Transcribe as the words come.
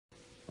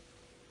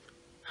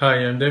Hi,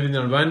 I'm David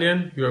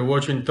Albanian. You are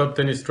watching Top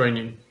Tennis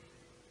Training.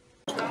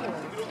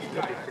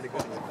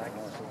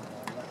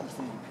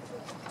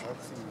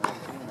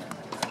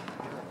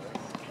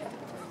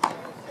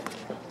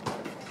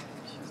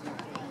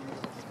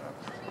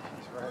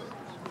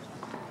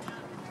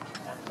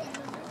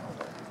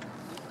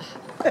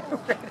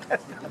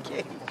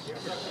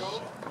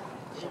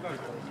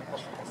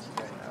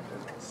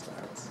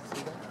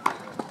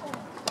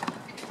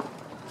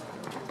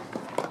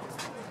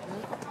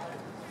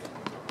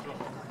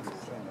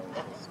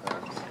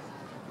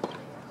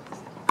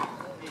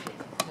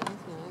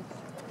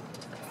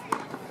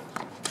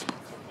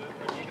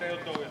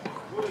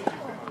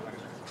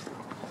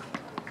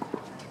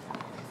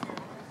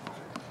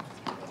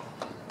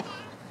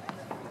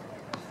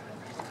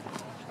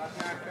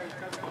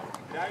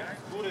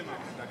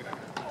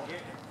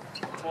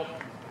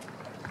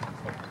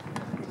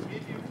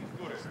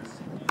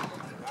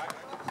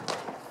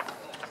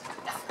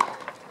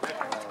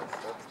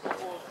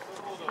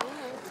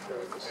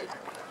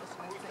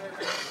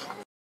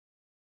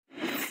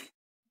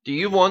 Do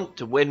you want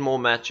to win more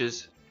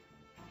matches?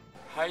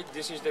 Hi,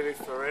 this is David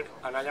Ferrer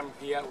and I am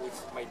here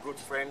with my good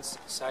friends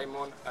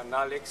Simon and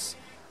Alex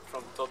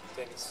from Top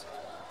Tennis,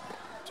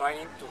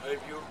 trying to help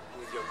you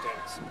with your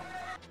tennis.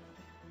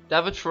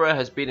 David Ferrer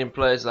has beaten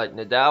players like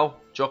Nadal,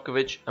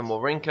 Djokovic and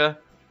Wawrinka,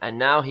 and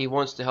now he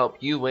wants to help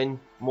you win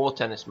more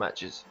tennis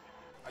matches.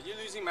 Are you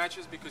losing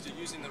matches because you're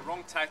using the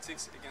wrong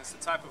tactics against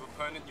the type of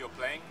opponent you're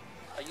playing?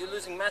 Are you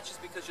losing matches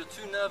because you're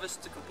too nervous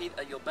to compete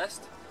at your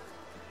best?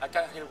 I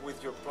can help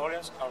with your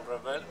problems and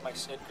reveal my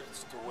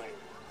secrets to win.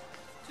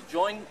 To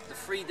join the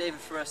free David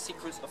Ferrer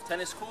Secrets of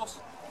Tennis course,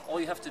 all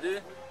you have to do,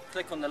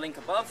 click on the link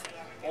above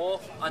or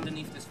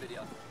underneath this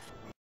video.